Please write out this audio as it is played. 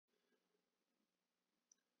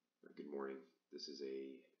morning. This is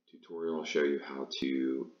a tutorial. I'll show you how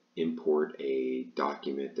to import a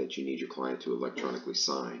document that you need your client to electronically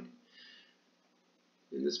sign.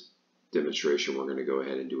 In this demonstration, we're going to go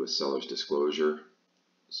ahead and do a seller's disclosure.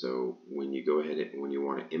 So when you go ahead and when you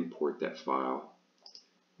want to import that file,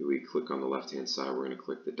 we click on the left hand side. We're going to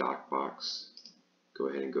click the doc box. Go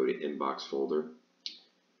ahead and go to inbox folder,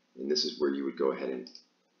 and this is where you would go ahead and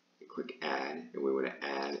click add, and we want to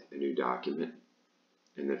add a new document.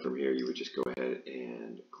 And then from here you would just go ahead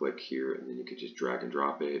and click here, and then you could just drag and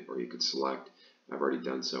drop it, or you could select. I've already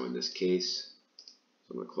done so in this case,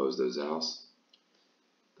 so I'm going to close those out.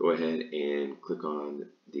 Go ahead and click on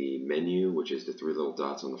the menu, which is the three little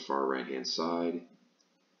dots on the far right hand side,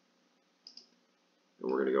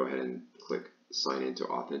 and we're going to go ahead and click sign into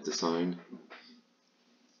Authentisign.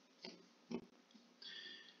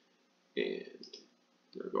 And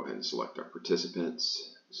we're going to go ahead and select our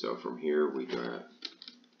participants. So from here I'm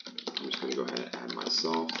just going to go ahead and add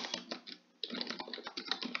myself.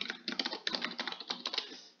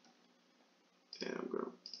 And I'm going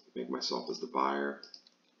to make myself as the buyer.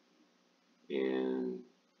 And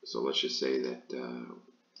so let's just say that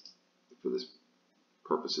for the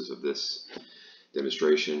purposes of this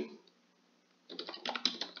demonstration,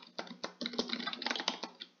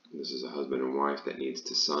 this is a husband and wife that needs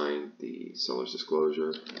to sign the seller's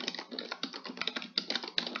disclosure.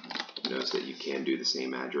 Notice that you can do the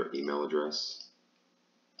same email address.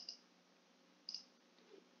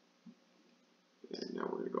 And now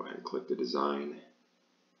we're going to go ahead and click the design.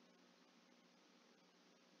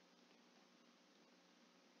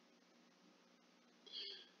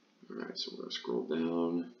 Alright, so we're going to scroll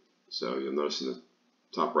down. So you'll notice in the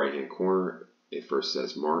top right hand corner it first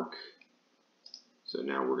says Mark. So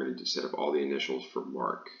now we're going to set up all the initials for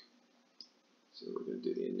Mark. So we're going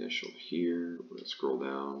to do the initial here. We're going to scroll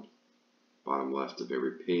down. Bottom left of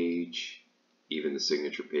every page, even the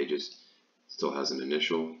signature pages, still has an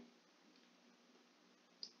initial.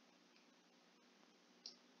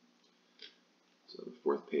 So the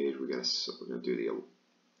fourth page, we're going to do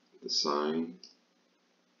the sign,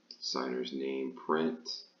 signer's name, print.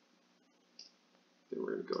 Then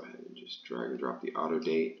we're going to go ahead and just drag and drop the auto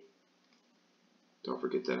date. Don't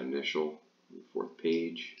forget that initial on the fourth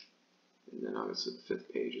page, and then obviously the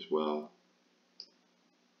fifth page as well.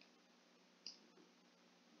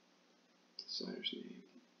 Signer's name,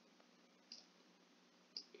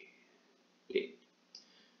 date,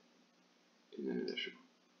 and then initial.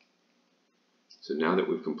 So now that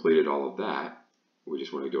we've completed all of that, we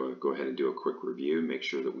just want to go ahead and do a quick review, make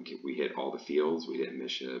sure that we hit all the fields. We didn't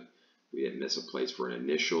miss a place for an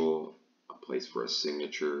initial, a place for a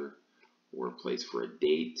signature, or a place for a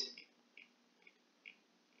date.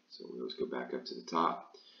 So we'll just go back up to the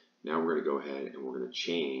top. Now we're going to go ahead and we're going to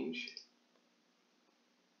change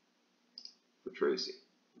for Tracy.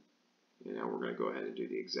 And now we're going to go ahead and do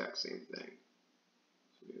the exact same thing.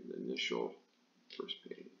 So we have the initial, first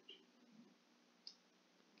page.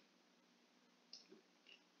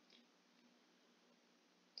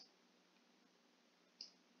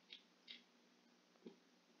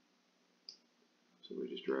 So we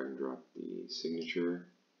just drag and drop the signature,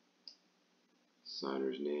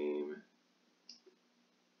 signer's name,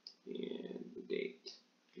 and the date.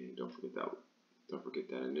 And don't forget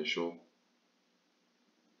that initial.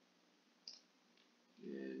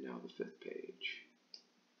 And now the fifth page.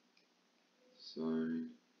 Sign,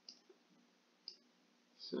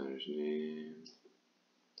 signer's name,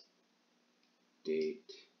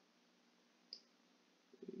 date,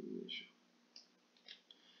 and initial.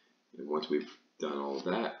 And once we've done all of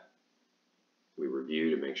that, we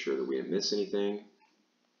review to make sure that we didn't miss anything.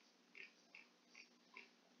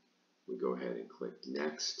 We go ahead and click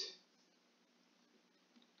next.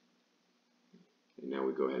 And now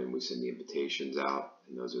we go ahead and we send the invitations out,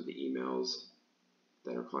 and those are the emails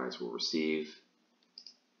that our clients will receive.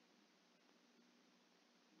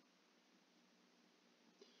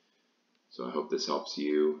 So I hope this helps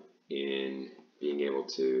you in being able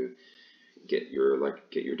to get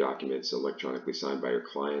your documents electronically signed by your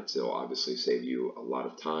clients. It'll obviously save you a lot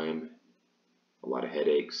of time, a lot of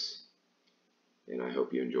headaches, and I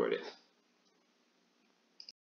hope you enjoyed it.